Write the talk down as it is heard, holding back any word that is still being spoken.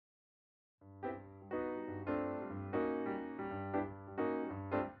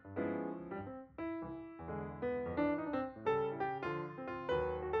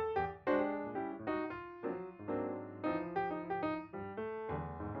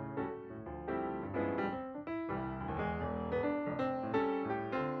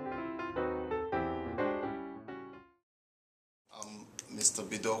Mr.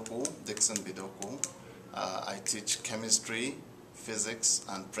 Bidokwu, Dickson Bidokwu. I teach chemistry, physics,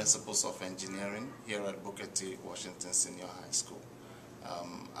 and principles of engineering here at Booker T. Washington Senior High School.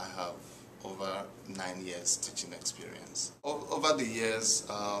 I have over 9 years teaching experience. Over the years,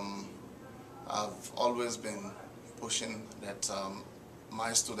 I've always been pushing that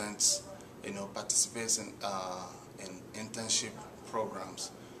my students, participate in internship programs,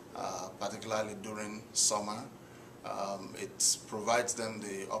 particularly during summer. It provides them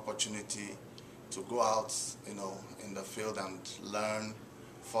the opportunity to go out, in the field and learn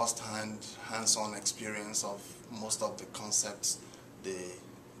firsthand, hands-on experience of most of the concepts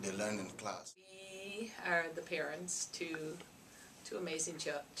they learn in class. We are the parents to two amazing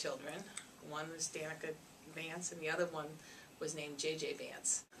children. One was Danica Vance and the other one was named JJ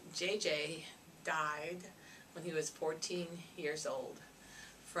Vance. JJ died when he was 14 years old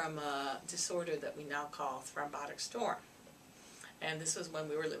from a disorder that we now call thrombotic storm. And this was when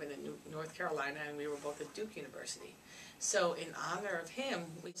we were living in North Carolina and we were both at Duke University. So in honor of him,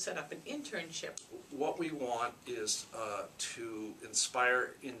 we set up an internship. What we want is to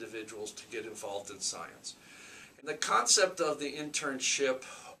inspire individuals to get involved in science. And the concept of the internship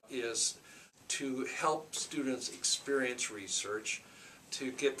is to help students experience research,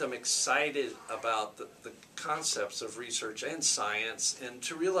 to get them excited about the concepts of research and science, and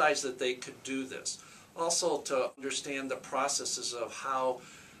to realize that they could do this. Also to understand the processes of how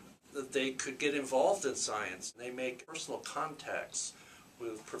that they could get involved in science. They make personal contacts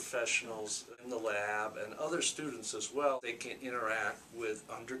with professionals in the lab and other students as well. They can interact with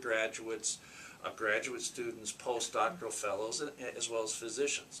undergraduates, graduate students, post-doctoral fellows, as well as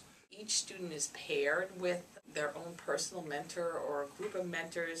physicians. Each student is paired with their own personal mentor or a group of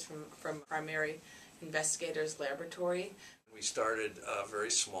mentors from primary investigators laboratory. We started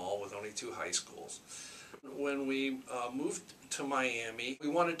very small with only 2 high schools. When we moved to Miami, we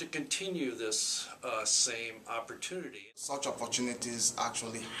wanted to continue this same opportunity. Such opportunities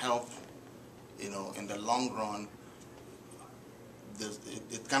actually help, in the long run.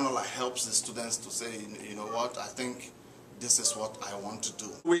 It kind of like helps the students to say, you know what, I think this is what I want to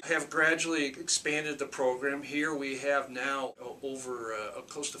do. We have gradually expanded the program. Here we have now over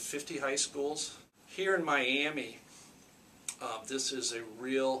close to 50 high schools. Here in Miami, this is a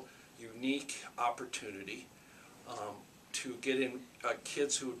real unique opportunity to get in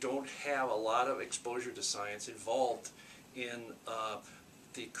kids who don't have a lot of exposure to science involved in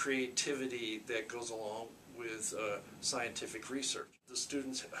the creativity that goes along with scientific research. The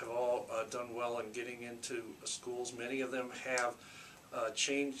students have all done well in getting into schools. Many of them have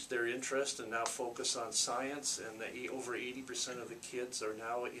changed their interest and now focus on science, and over 80% of the kids are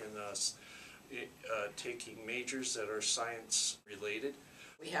now in taking majors that are science related.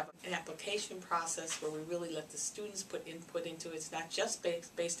 We have an application process where we really let the students put input into it. It's not just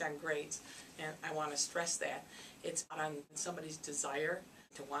based on grades, and I want to stress that. It's on somebody's desire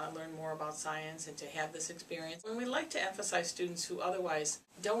to want to learn more about science and to have this experience. And we like to emphasize students who otherwise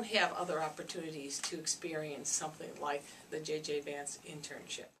don't have other opportunities to experience something like the JJ Vance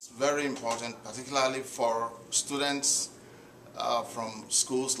internship. It's very important, particularly for students from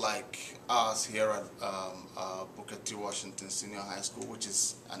schools like ours here at Booker T. Washington Senior High School, which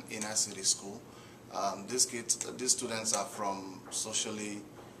is an inner city school. These students are from socially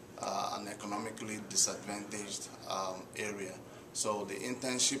and economically disadvantaged area. So the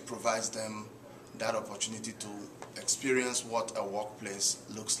internship provides them that opportunity to experience what a workplace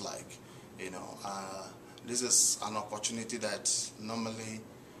looks like. This is an opportunity that normally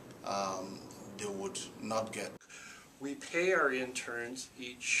they would not get. We pay our interns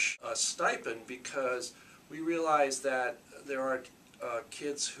each a stipend because we realize that there are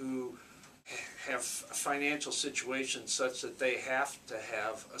kids who have financial situations such that they have to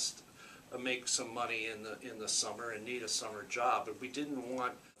have make some money in the summer and need a summer job. But we didn't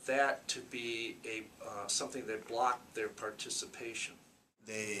want that to be something that blocked their participation.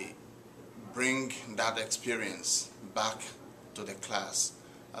 They bring that experience back to the class.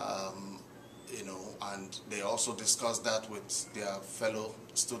 And they also discuss that with their fellow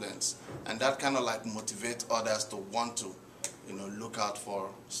students, and that kind of like motivate others to want to, look out for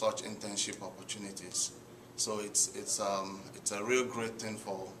such internship opportunities. So it's a real great thing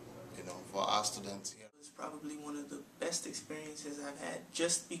for our students here. It was probably one of the best experiences I've had,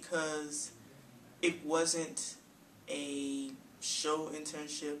 just because it wasn't a show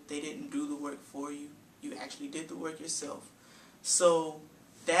internship. They didn't do the work for you. You actually did the work yourself. So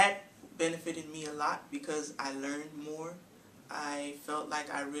that benefited me a lot because I learned more. I felt like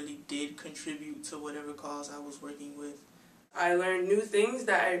I really did contribute to whatever cause I was working with. I learned new things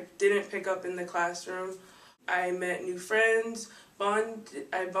that I didn't pick up in the classroom. I met new friends,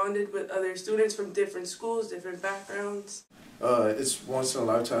 I bonded with other students from different schools, different backgrounds. It's once in a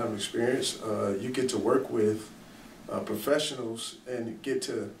lifetime experience. You get to work with professionals and get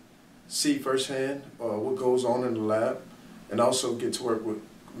to see firsthand what goes on in the lab, and also get to work with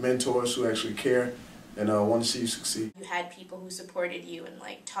mentors who actually care and want to see you succeed. You had people who supported you and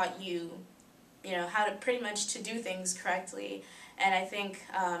like taught you, you know, how to pretty much to do things correctly, and I think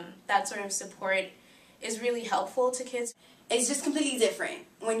that sort of support is really helpful to kids. It's just completely different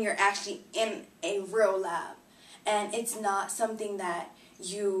when you're actually in a real lab, and it's not something that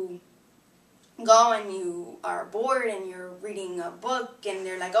you go and you are bored and you're reading a book and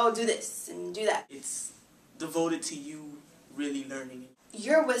they're like, oh, do this and do that. It's devoted to you really learning.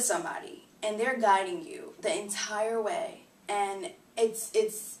 You're with somebody and they're guiding you the entire way, and it's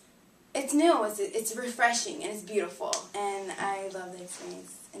new, it's refreshing, and it's beautiful, and I love the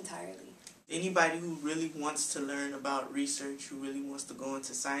experience entirely. Anybody who really wants to learn about research, who really wants to go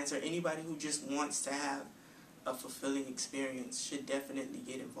into science, or anybody who just wants to have a fulfilling experience should definitely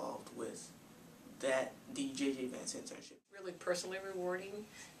get involved with the JJ Vance internship. Really personally rewarding,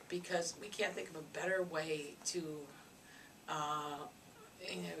 because we can't think of a better way to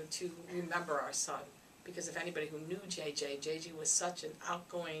to remember our son. Because if anybody who knew JJ was such an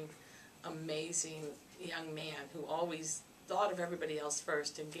outgoing, amazing young man who always thought of everybody else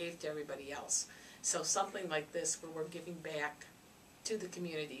first and gave to everybody else. So something like this, where we're giving back to the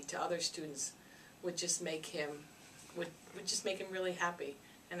community, to other students, would just make him really happy.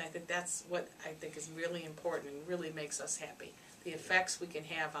 And I think that's what I think is really important and really makes us happy. The effects we can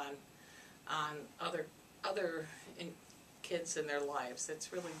have on other kids in their lives.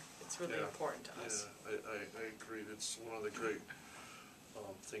 It's really important to us. Yeah, I agree. It's one of the great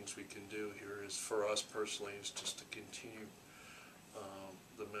things we can do here is, for us personally, is just to continue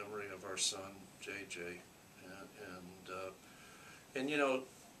the memory of our son JJ, and you know,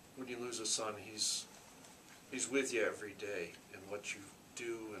 when you lose a son, he's with you every day in what you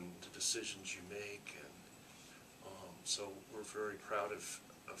do and the decisions you make, and so we're very proud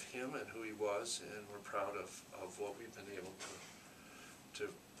of him and who he was, and we're proud of what we've been able to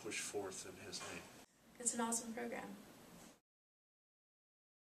push forth in his name. It's an awesome program.